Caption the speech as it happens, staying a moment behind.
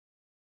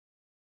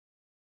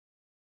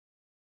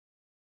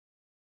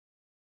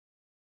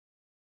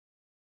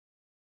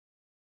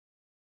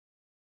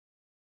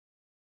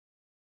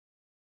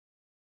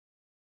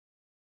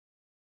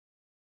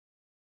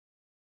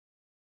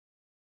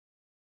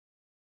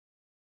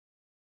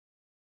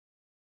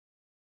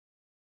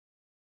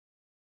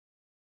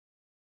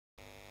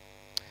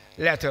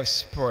Let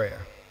us pray.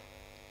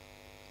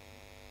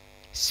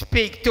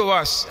 Speak to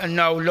us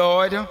now,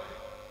 Lord,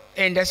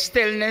 in the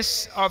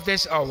stillness of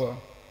this hour.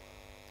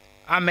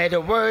 And may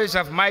the words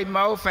of my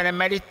mouth and the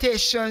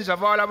meditations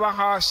of all our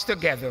hearts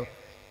together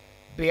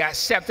be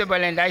acceptable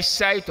in thy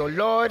sight, O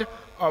Lord,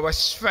 our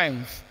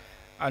strength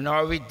and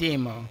our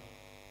Redeemer.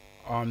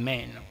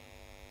 Amen.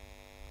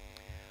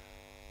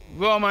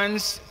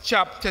 Romans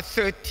chapter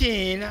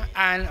 13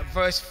 and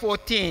verse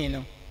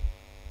 14.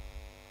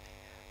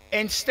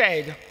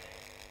 Instead,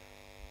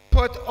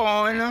 put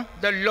on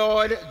the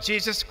Lord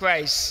Jesus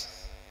Christ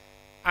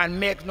and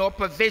make no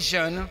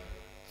provision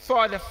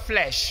for the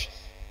flesh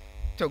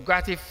to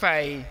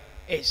gratify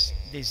its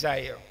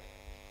desire.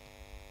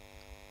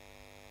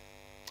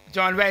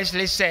 John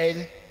Wesley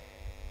said,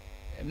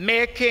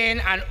 making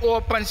an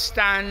open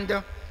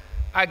stand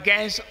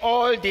against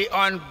all the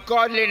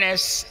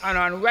ungodliness and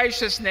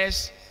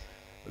unrighteousness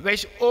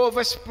which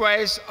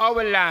overspreads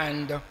our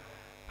land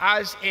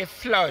as a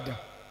flood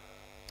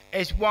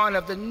is one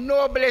of the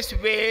noblest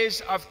ways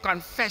of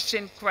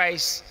confessing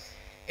Christ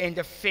in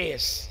the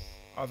face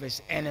of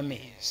his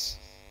enemies.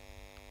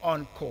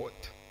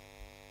 Unquote.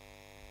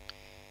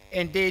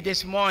 Indeed,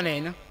 this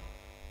morning,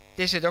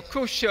 this is a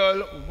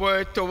crucial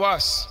word to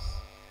us,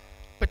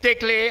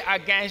 particularly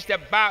against the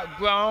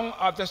background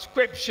of the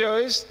scripture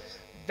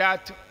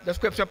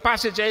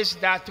passages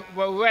that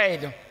were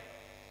read,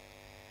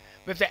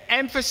 with the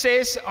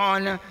emphasis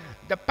on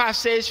the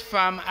passage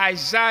from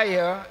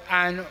Isaiah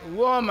and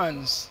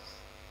Romans,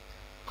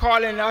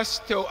 calling us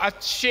to a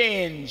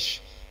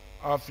change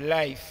of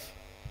life.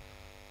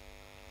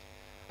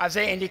 As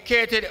I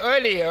indicated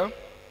earlier,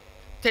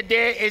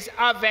 today is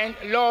Advent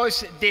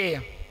Lord's Day,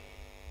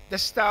 the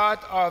start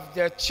of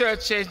the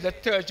church's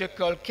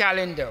liturgical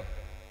calendar.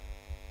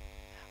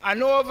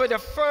 And over the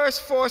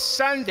first 4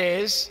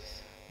 Sundays,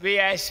 we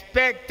are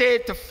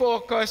expected to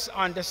focus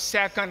on the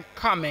second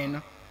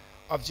coming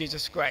of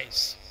Jesus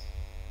Christ.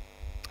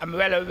 I'm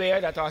well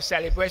aware that our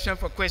celebration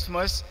for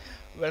Christmas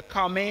will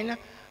come in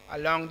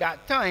along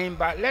that time,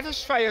 but let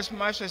us try as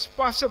much as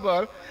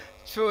possible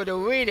through the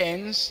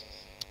readings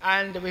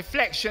and the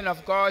reflection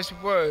of God's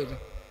Word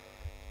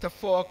to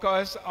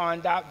focus on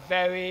that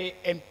very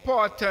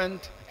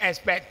important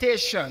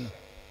expectation,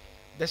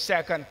 the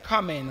second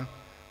coming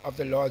of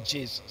the Lord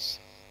Jesus.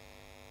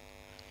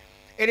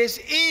 It is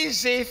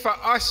easy for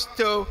us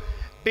to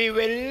be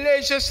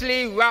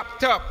religiously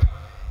wrapped up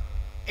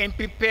in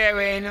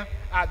preparing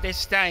at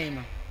this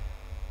time.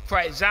 For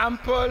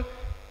example,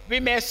 we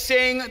may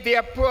sing the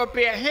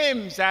appropriate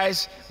hymns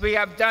as we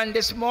have done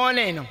this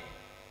morning.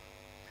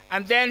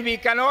 And then we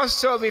can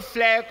also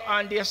reflect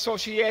on the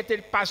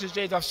associated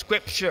passages of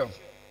Scripture.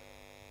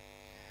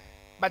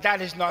 But that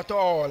is not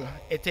all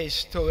it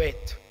is to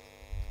it,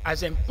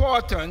 as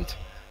important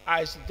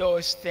as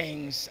those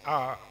things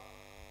are.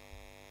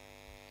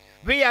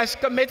 We as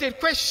committed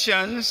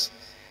Christians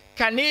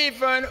can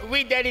even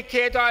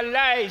rededicate our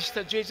lives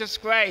to Jesus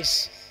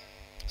Christ,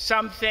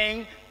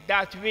 something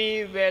that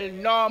we will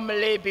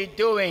normally be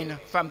doing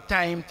from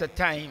time to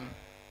time.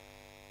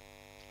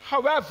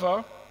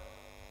 However,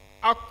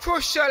 a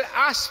crucial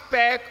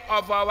aspect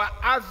of our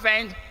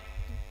Advent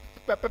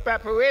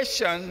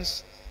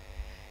preparations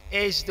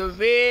is the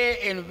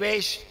way in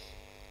which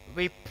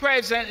we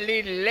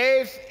presently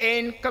live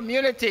in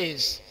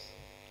communities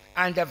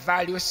and the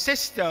value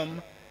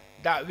system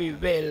that we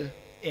will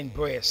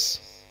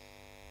embrace.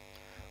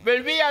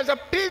 Will we as a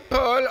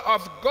people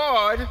of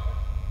God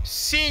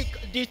seek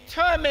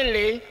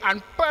determinedly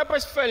and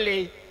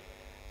purposefully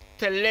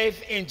to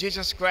live in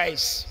Jesus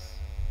Christ?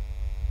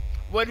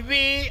 Would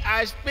we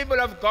as people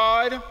of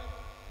God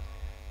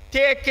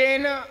take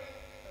in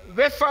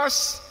with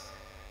us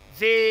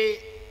the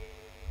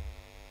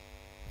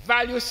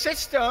value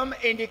system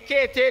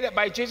indicated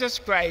by Jesus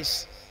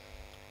Christ?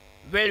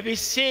 Will we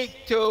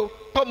seek to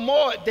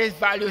promote this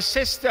value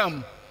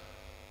system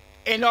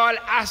in all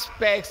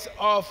aspects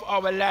of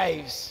our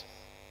lives,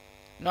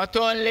 not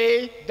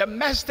only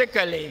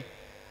domestically,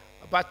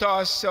 but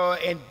also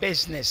in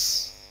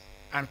business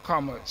and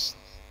commerce?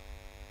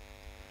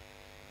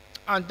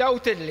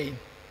 Undoubtedly,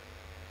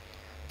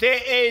 there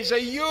is a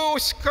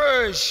huge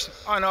scourge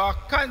on our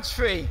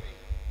country,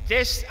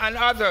 this and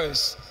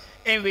others,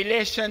 in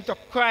relation to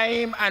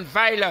crime and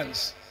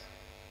violence,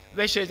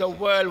 which is a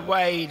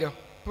worldwide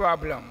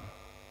problem,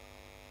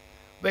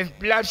 with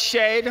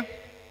bloodshed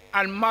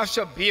and mass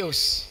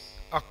abuse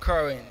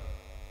occurring.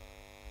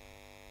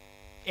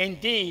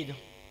 Indeed,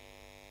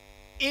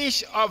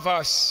 each of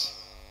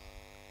us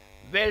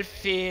will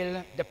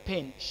feel the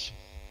pinch.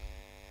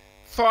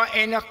 For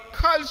in a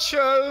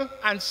cultural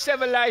and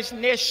civilized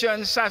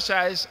nation such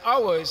as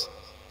ours,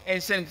 in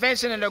St.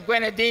 Vincent and the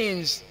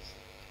Grenadines,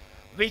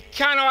 we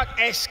cannot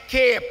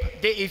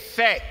escape the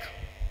effect.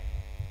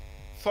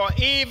 For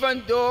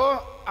even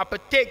though a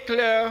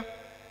particular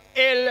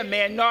ill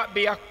may not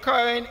be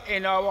occurring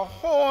in our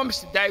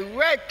homes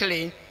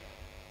directly,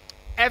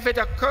 if it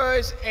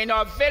occurs in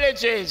our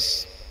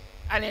villages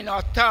and in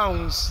our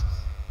towns,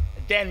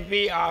 then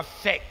we are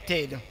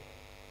affected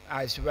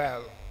as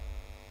well.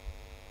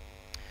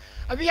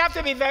 And we have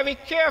to be very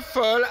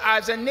careful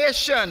as a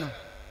nation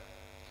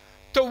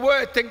to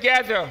work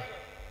together,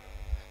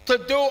 to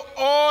do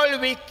all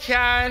we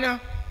can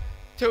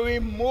to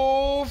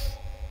remove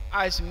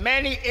as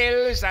many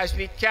ills as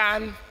we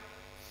can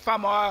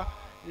from our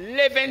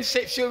living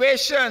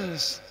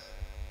situations.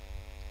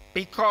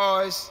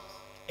 Because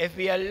if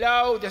we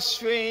allow the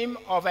stream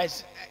of,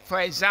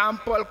 for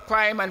example,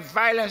 crime and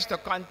violence to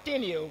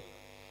continue,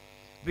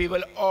 we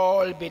will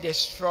all be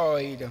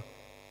destroyed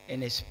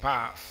in its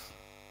path.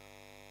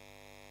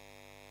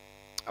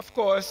 Of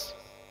course,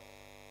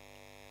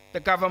 the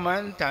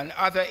government and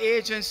other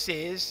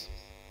agencies,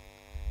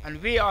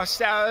 and we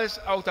ourselves,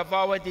 out of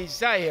our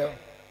desire,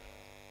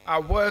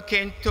 are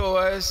working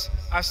towards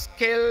a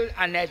skilled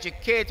and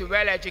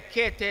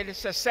well-educated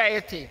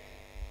society.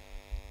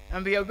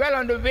 And we are well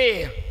on the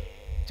way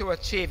to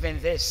achieving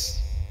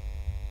this.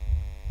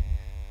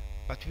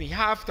 But we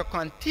have to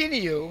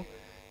continue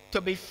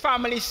to be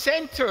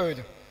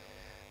family-centered,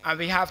 and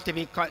we have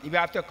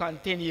to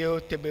continue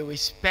to be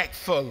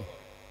respectful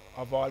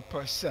of all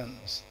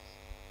persons.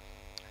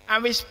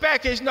 And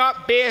respect is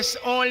not based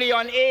only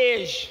on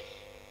age.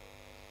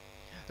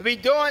 We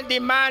don't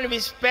demand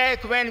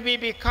respect when we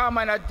become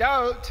an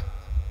adult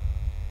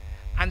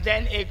and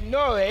then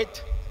ignore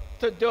it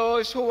to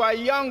those who are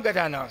younger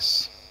than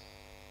us.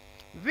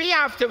 We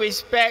have to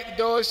respect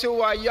those who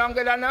are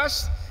younger than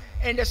us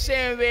in the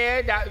same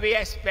way that we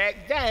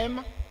expect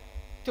them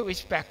to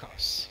respect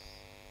us.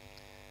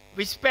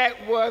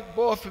 Respect works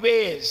both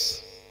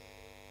ways.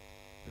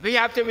 We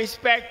have to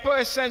respect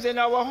persons in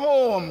our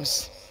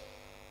homes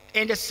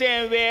in the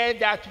same way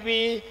that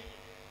we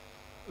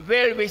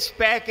will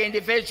respect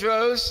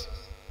individuals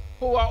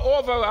who are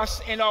over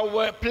us in our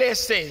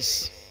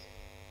workplaces.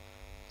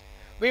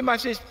 We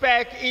must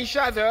respect each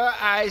other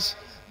as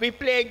we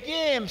play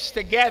games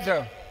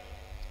together,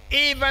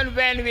 even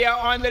when we are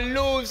on the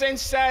losing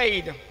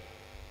side,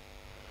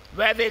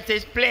 whether it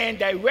is playing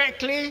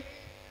directly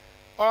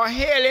or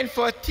hailing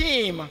for a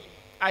team,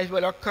 as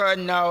will occur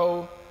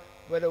now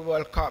with the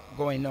World Cup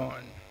going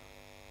on.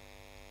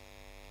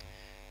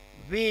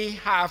 We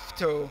have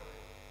to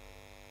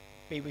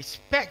be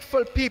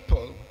respectful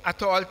people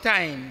at all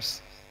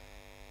times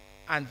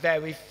and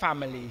very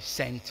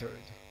family-centered.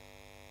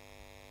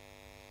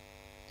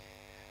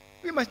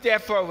 We must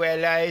therefore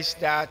realize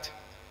that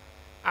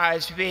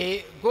as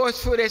we go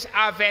through this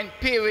Advent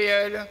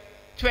period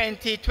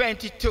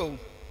 2022,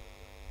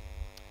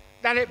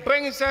 that it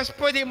brings us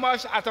pretty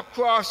much at a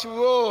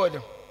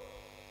crossroad,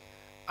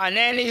 and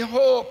any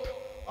hope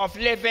of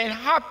living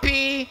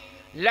happy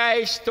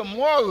lives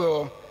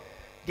tomorrow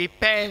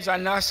depends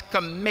on us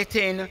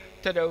committing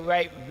to the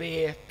right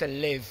way to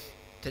live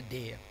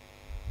today.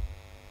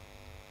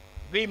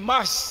 We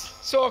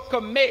must so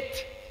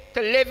commit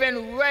to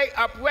living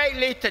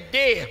uprightly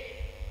today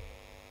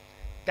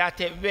that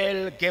it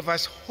will give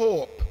us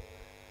hope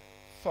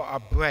for a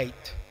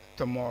bright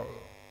tomorrow.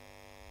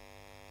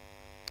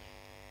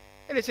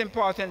 It is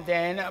important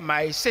then,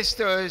 my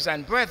sisters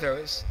and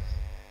brothers,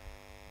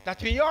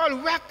 that we all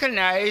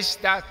recognize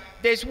that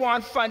there's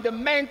one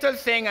fundamental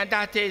thing, and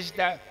that is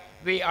that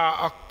we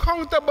are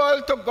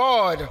accountable to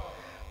God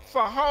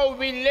for how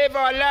we live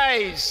our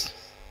lives,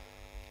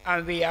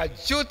 and we are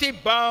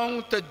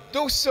duty-bound to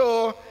do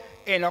so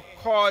in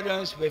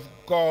accordance with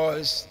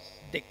God's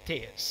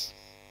dictates.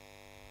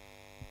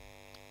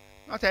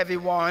 Not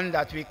everyone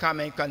that we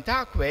come in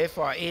contact with,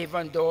 or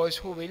even those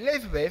who we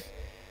live with,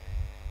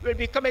 will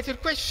be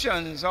committed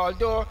Christians,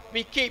 although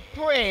we keep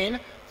praying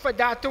for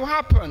that to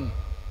happen.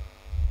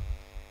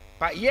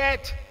 But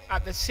yet,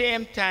 at the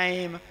same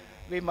time,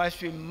 we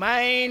must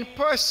remind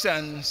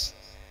persons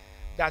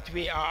that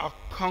we are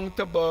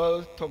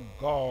accountable to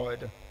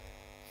God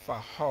for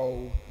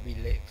how we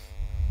live.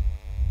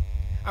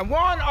 And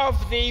one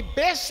of the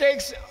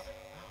basics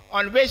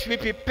on which we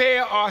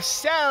prepare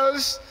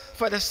ourselves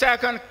for the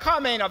second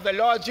coming of the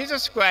Lord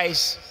Jesus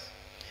Christ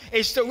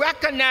is to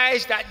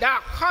recognize that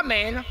that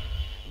coming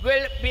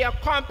will be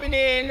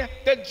accompanying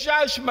the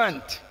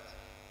judgment,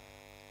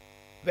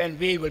 when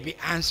we will be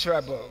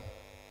answerable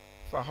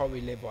for how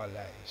we live our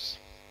lives.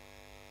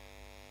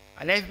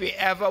 And if we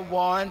ever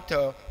want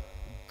a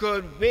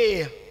good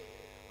way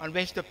on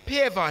which to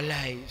pave our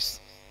lives,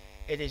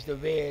 it is the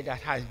way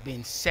that has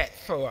been set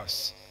for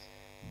us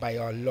by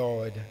our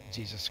Lord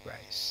Jesus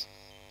Christ.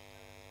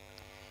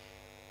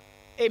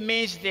 It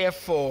means,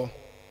 therefore,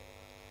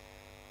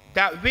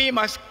 that we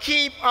must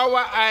keep our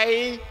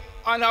eye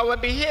on our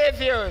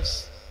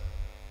behaviors,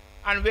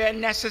 and where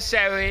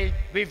necessary,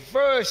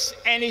 reverse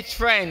any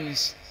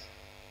trends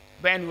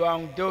when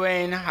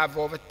wrongdoing have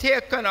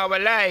overtaken our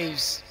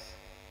lives,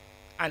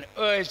 and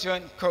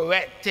urgent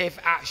corrective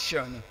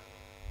action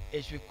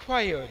is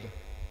required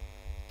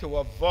to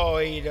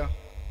avoid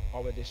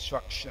our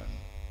destruction.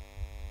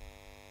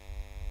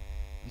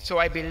 And so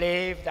I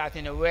believe that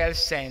in a real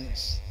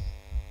sense,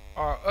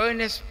 our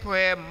earnest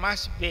prayer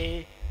must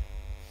be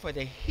for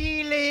the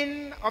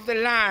healing of the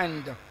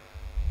land.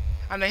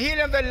 And the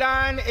healing of the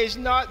land is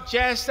not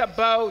just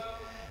about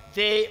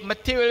the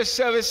material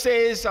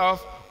services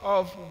of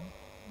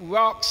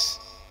rocks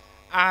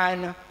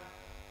and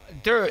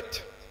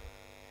dirt.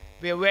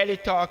 We're really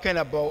talking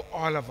about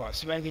all of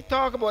us. When we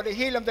talk about the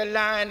healing of the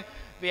land,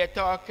 we are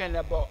talking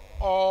about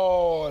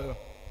all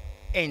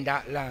in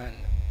that land.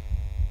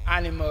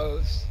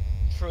 Animals,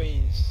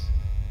 trees,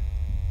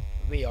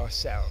 we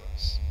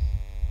ourselves,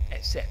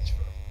 etc.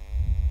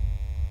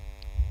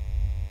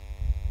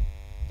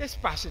 This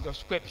passage of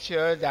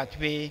scripture that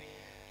we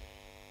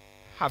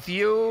have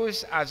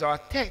used as our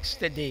text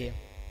today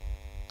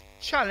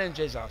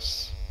challenges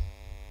us.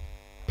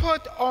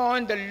 Put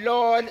on the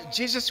Lord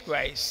Jesus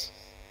Christ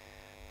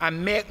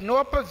and make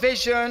no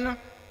provision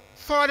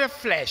for the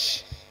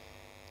flesh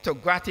to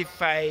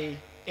gratify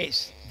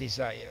its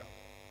desire.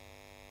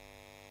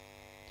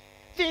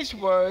 These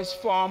words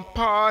form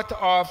part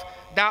of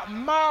that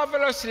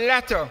marvelous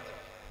letter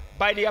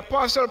by the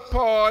Apostle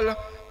Paul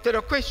to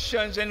the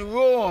Christians in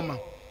Rome,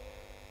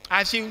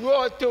 as he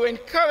wrote to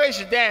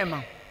encourage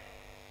them,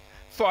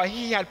 for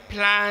he had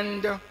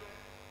planned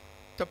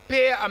to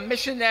pay a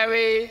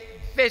missionary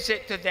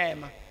visit to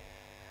them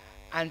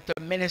and to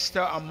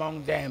minister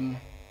among them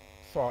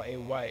for a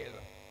while.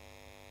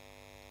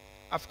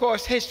 Of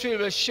course, history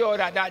will show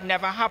that that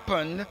never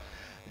happened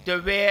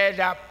the way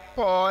that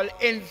Paul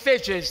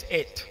envisages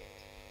it.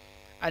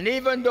 And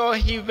even though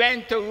he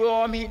went to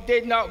Rome, he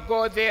did not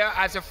go there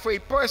as a free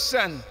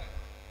person.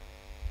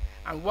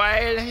 And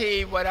while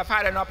he would have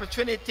had an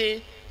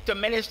opportunity to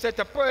minister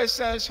to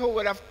persons who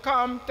would have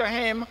come to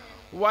him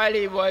while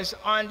he was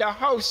under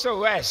house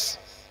arrest,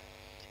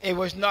 it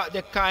was not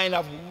the kind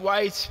of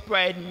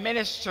widespread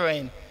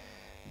ministering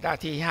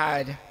that he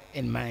had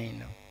in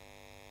mind.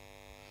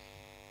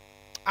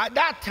 At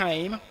that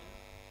time,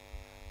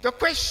 the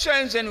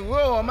Christians in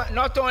Rome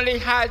not only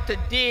had to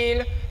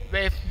deal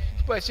with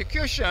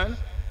persecution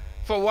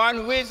for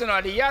one reason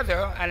or the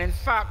other, and in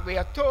fact we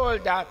are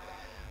told that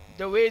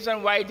the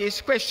reason why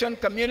this Christian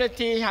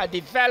community had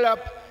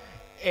developed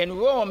in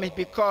Rome is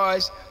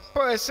because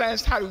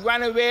persons had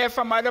run away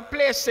from other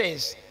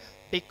places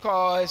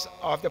because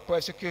of the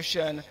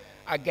persecution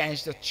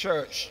against the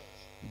church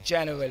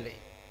generally.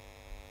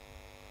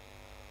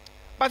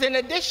 But in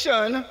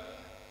addition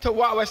to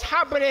what was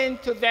happening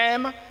to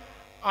them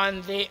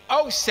on the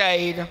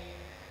outside,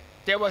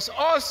 there was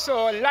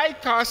also,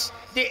 like us,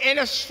 the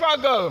inner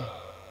struggle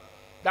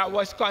that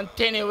was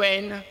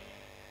continuing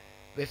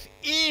with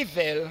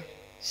evil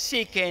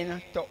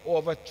seeking to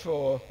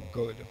overthrow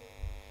good.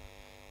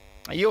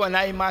 And you and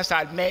I must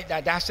admit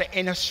that that's the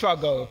inner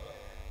struggle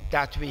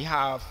that we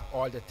have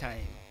all the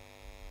time.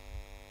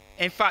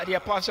 In fact, the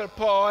Apostle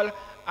Paul,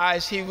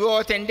 as he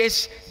wrote in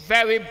this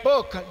very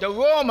book, the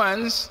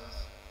Romans,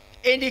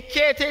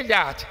 indicated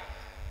that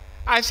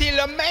as he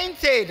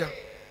lamented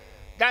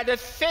that the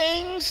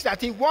things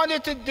that he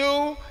wanted to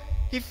do,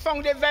 he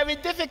found it very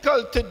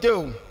difficult to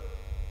do.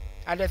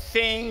 And the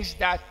things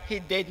that he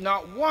did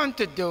not want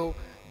to do,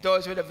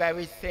 those were the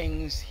very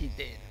things he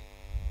did.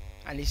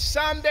 And he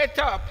summed it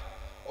up,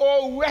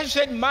 "O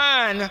wretched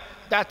man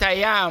that I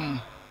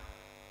am."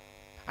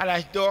 And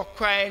as though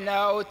crying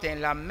out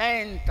in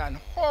lament and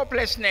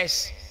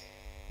hopelessness,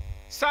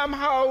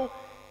 somehow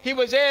he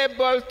was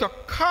able to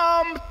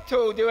come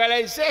to the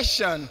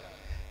realization,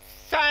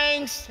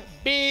 thanks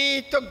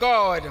be to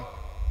God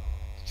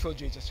through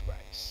Jesus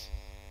Christ.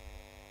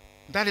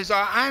 That is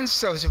our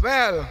answer as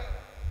well.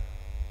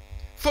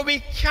 For we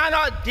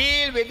cannot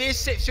deal with these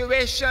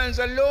situations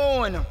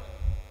alone.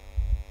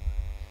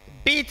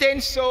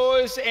 Beating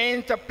souls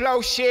into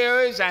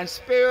plowshares and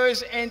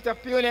spears into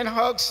pruning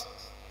hooks,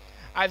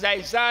 as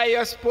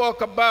Isaiah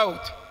spoke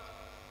about,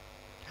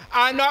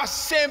 are not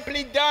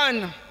simply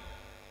done.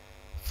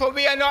 For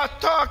we are not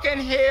talking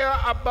here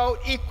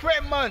about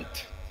equipment.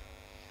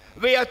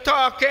 We are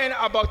talking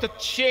about a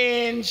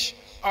change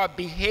of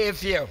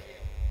behavior,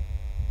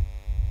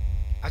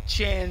 a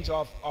change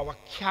of our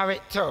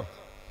character,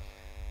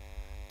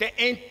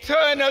 the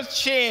internal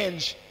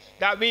change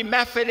that we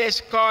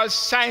Methodists call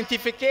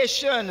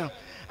sanctification,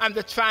 and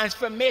the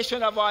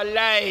transformation of our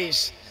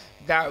lives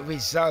that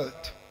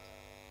result.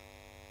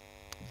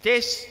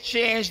 This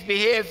changed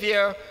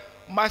behavior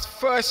must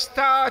first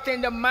start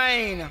in the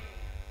mind,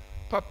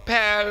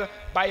 propelled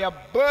by a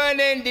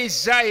burning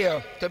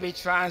desire to be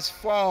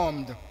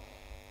transformed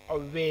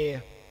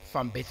away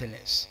from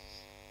bitterness.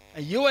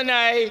 And you and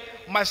I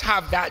must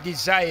have that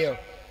desire.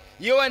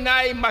 You and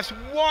I must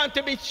want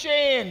to be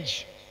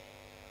changed.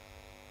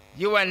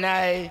 You and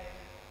I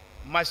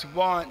must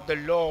want the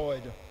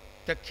Lord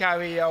to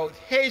carry out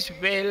His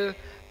will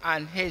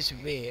and His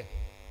way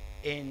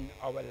in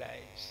our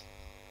lives.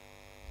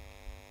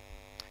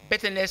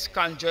 Bitterness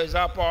conjures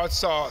up all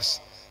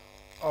sorts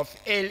of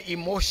ill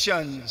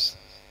emotions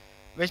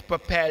which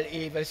propel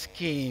evil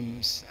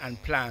schemes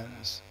and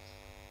plans.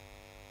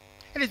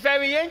 It is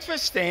very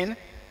interesting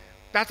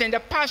that in the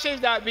passage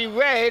that we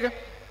read,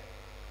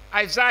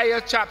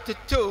 Isaiah chapter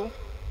 2,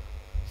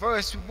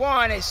 verse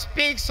 1, it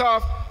speaks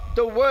of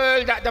the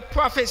world that the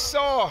prophet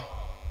saw.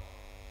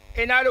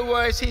 In other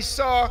words, he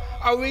saw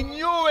a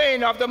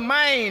renewing of the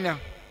mind.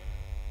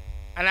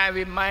 And I'm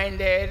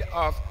reminded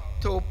of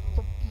two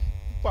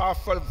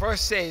powerful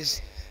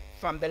verses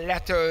from the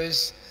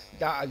letters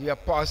that the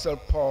Apostle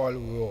Paul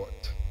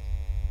wrote.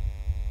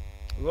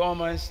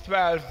 Romans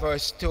 12,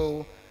 verse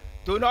 2,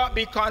 do not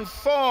be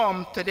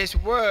conformed to this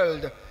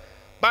world,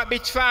 but be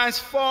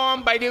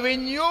transformed by the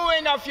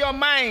renewing of your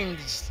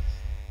minds,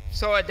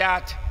 so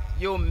that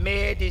you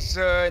may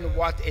discern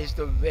what is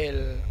the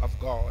will of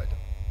God,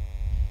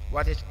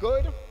 what is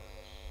good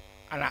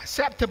and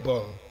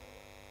acceptable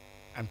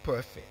and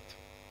perfect.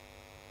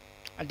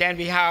 And then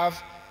we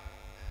have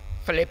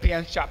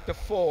Philippians chapter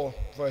 4,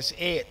 verse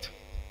 8,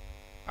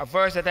 a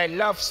verse that I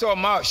love so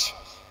much.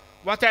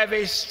 Whatever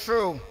is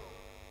true,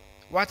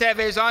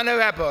 whatever is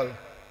honorable,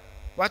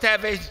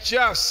 whatever is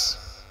just,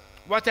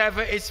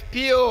 whatever is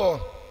pure,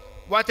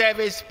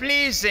 whatever is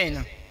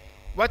pleasing,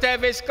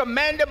 whatever is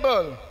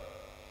commendable,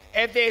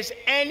 if there is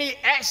any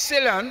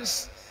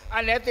excellence,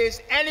 and if there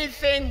is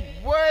anything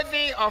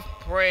worthy of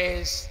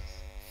praise,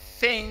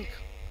 think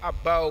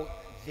about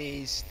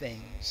these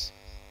things.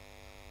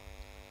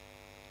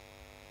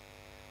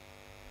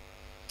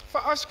 For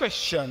us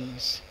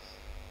Christians,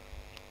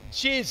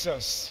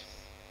 Jesus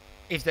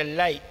is the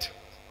light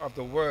of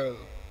the world.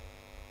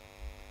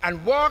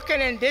 And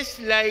walking in this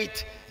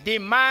light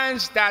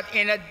demands that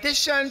in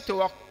addition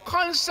to a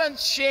constant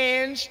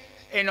change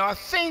in our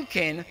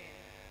thinking,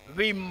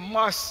 we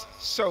must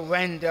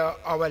surrender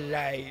our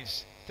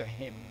lives to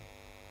Him.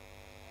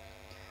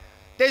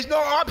 There's no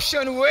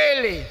option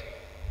really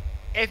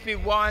if we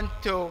want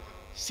to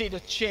see the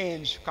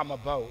change come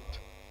about.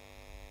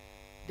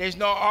 There's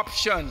no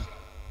option.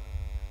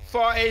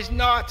 For it's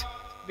not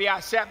we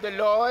accept the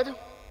Lord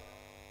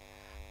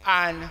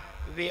and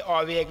we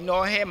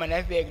ignore Him, and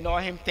if we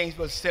ignore Him, things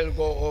will still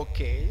go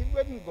okay. It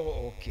wouldn't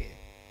go okay.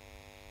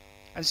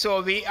 And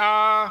so we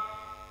are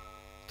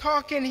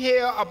talking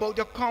here about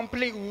the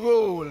complete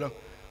rule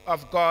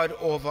of God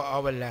over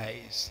our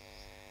lives.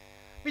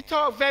 We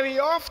talk very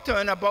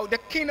often about the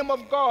kingdom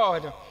of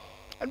God.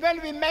 And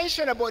when we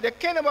mention about the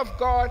kingdom of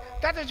God,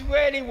 that is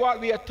really what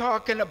we are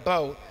talking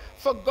about.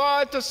 For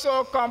God to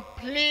so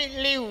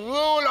completely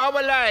rule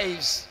our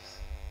lives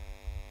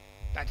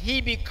that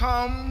He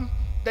become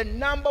the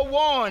number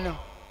one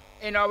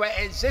in our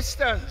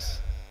existence,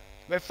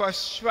 with us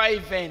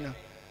striving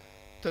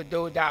to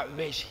do that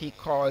which He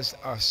calls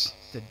us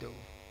to do.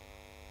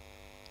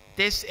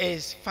 This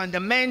is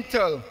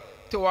fundamental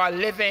to our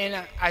living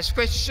as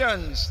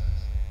Christians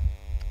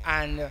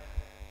and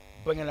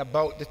bringing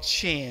about the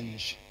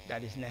change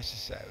that is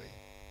necessary.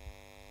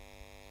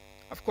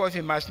 Of course,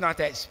 we must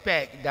not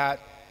expect that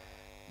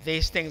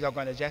these things are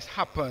going to just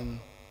happen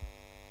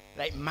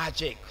like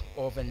magic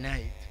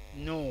overnight.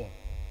 No.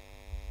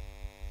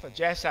 For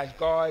just as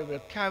God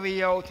will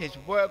carry out His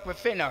work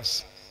within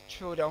us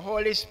through the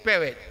Holy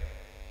Spirit,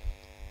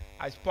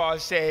 as Paul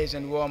says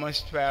in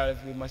Romans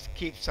 12, we must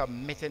keep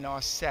submitting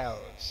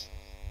ourselves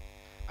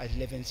as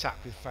living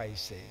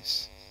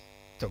sacrifices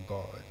to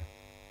God.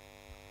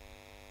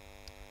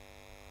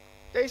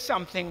 There's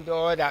something,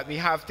 though, that we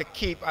have to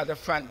keep at the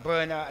front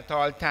burner at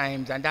all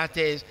times, and that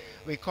is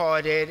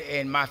recorded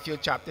in Matthew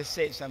chapter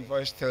 6 and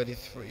verse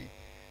 33.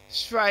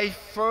 Strive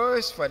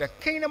first for the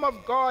kingdom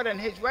of God and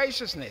His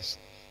righteousness,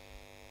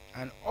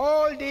 and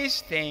all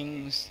these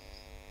things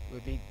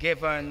will be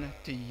given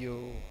to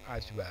you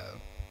as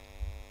well.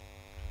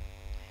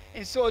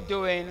 In so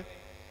doing,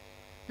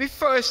 we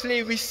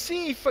firstly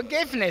receive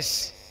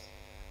forgiveness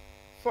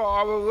for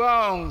our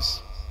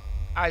wrongs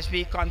as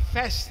we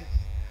confess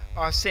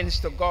our sins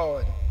to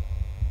God.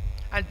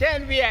 And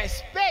then we are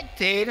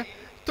expected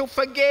to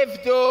forgive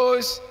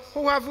those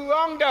who have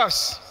wronged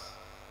us.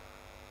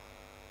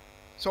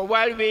 So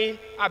while we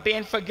are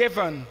being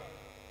forgiven,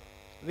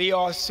 we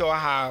also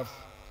have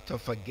to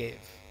forgive.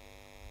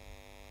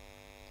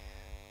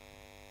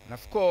 And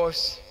of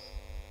course,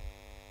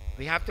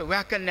 we have to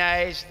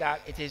recognize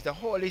that it is the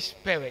Holy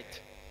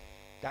Spirit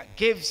that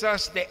gives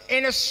us the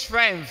inner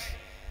strength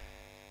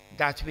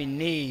that we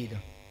need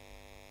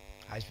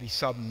as we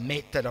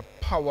submit to the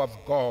power of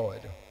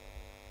God,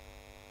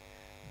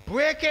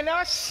 breaking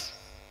us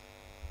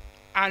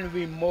and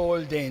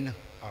remolding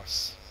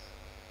us.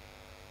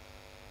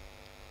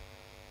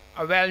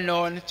 A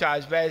well-known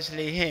Charles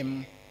Wesley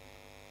hymn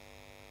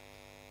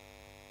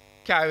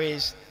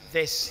carries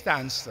this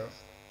stanza.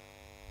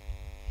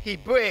 He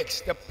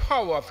breaks the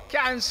power of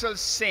cancelled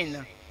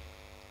sin.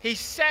 He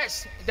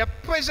sets the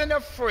prisoner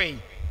free.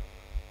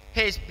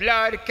 His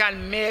blood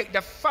can make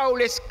the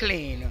foulest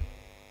clean.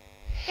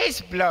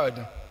 His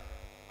blood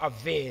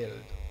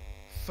availed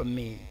for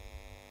me,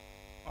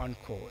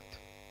 unquote.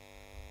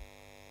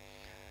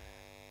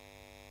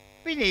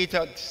 We need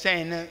to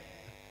send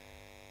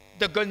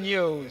the good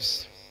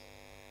news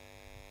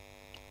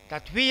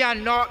that we are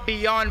not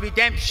beyond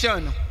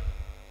redemption.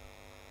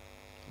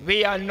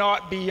 We are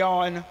not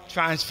beyond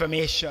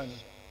transformation.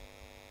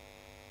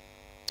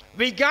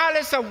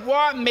 Regardless of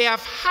what may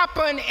have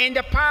happened in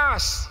the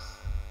past,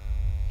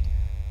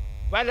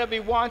 whether we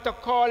want to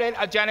call it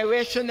a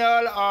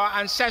generational or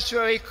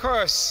ancestral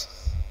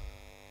curse,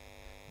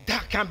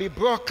 that can be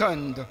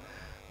broken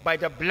by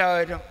the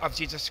blood of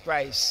Jesus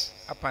Christ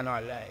upon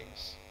our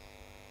lives.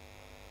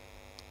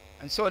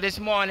 And so this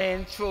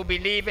morning, through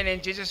believing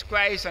in Jesus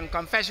Christ and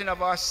confession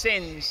of our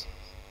sins,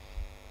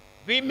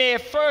 we may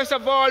first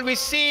of all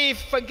receive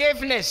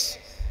forgiveness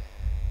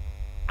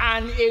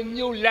and a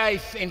new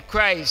life in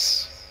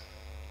Christ.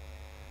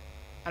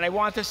 And I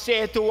want to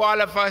say to all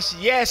of us,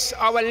 yes,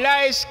 our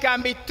lives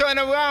can be turned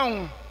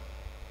around.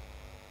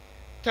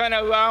 Turn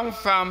around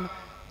from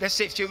the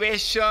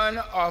situation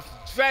of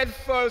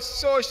dreadful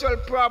social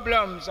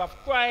problems, of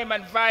crime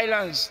and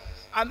violence,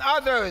 and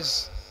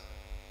others.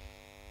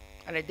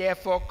 And I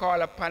therefore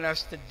call upon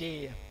us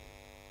today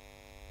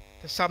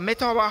to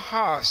submit our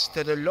hearts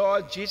to the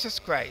Lord Jesus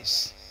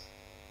Christ,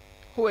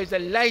 who is the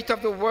light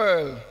of the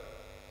world,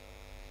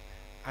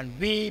 and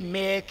we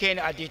making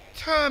a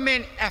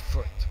determined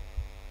effort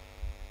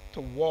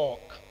to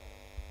walk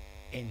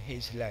in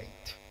his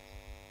light.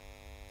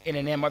 In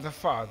the name of the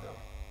Father,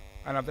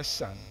 and of the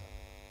Son,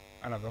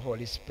 and of the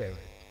Holy Spirit.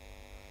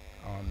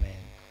 Amen.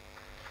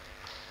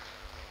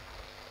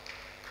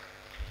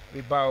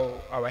 We bow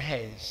our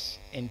heads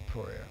in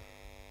prayer.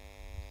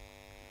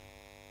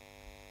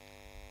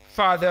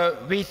 Father,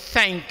 we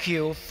thank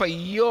you for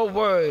your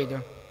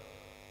word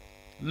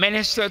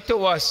ministered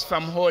to us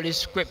from Holy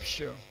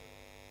Scripture.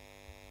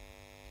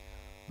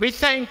 We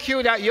thank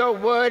you that your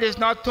word is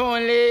not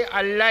only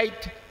a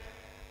light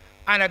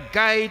and a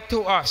guide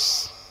to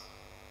us,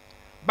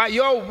 but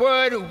your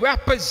word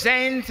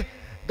represents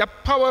the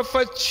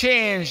powerful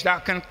change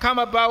that can come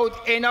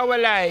about in our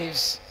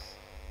lives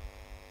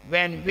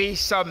when we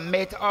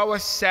submit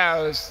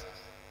ourselves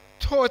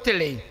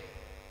totally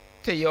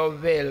to your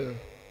will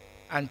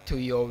and to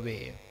your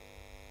way.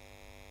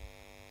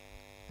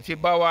 If we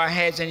bow our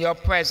heads in your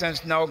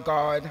presence now,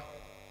 God,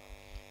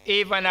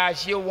 even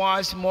as you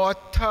once more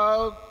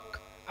tug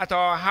at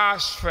our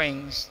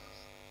heartstrings,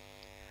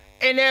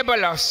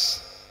 enable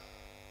us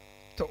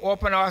to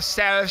open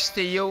ourselves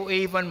to you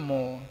even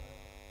more,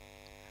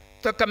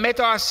 to commit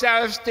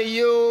ourselves to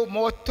you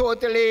more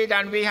totally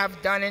than we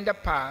have done in the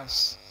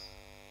past.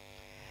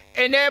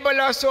 Enable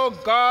us, O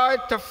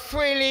God, to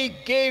freely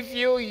give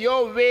you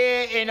your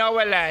way in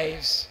our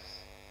lives,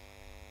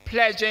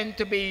 pledging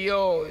to be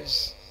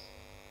yours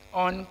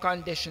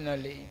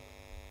unconditionally.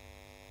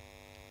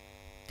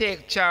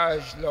 Take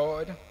charge,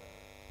 Lord.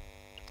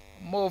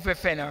 Move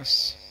within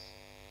us.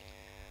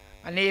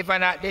 And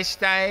even at this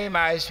time,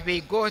 as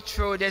we go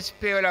through this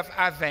period of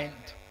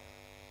Advent,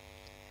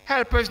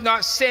 help us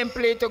not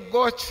simply to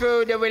go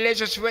through the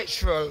religious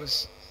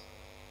rituals,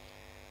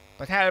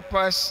 but help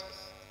us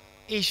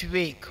each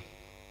week,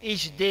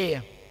 each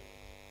day,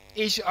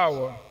 each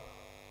hour,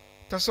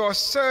 to so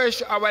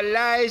search our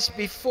lives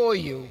before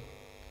you,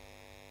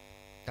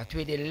 that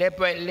we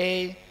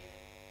deliberately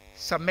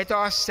submit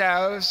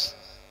ourselves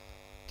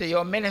to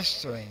your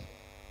ministering.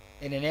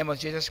 In the name of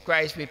Jesus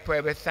Christ, we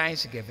pray with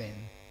thanksgiving.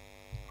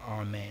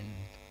 Amen.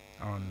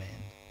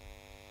 Amen.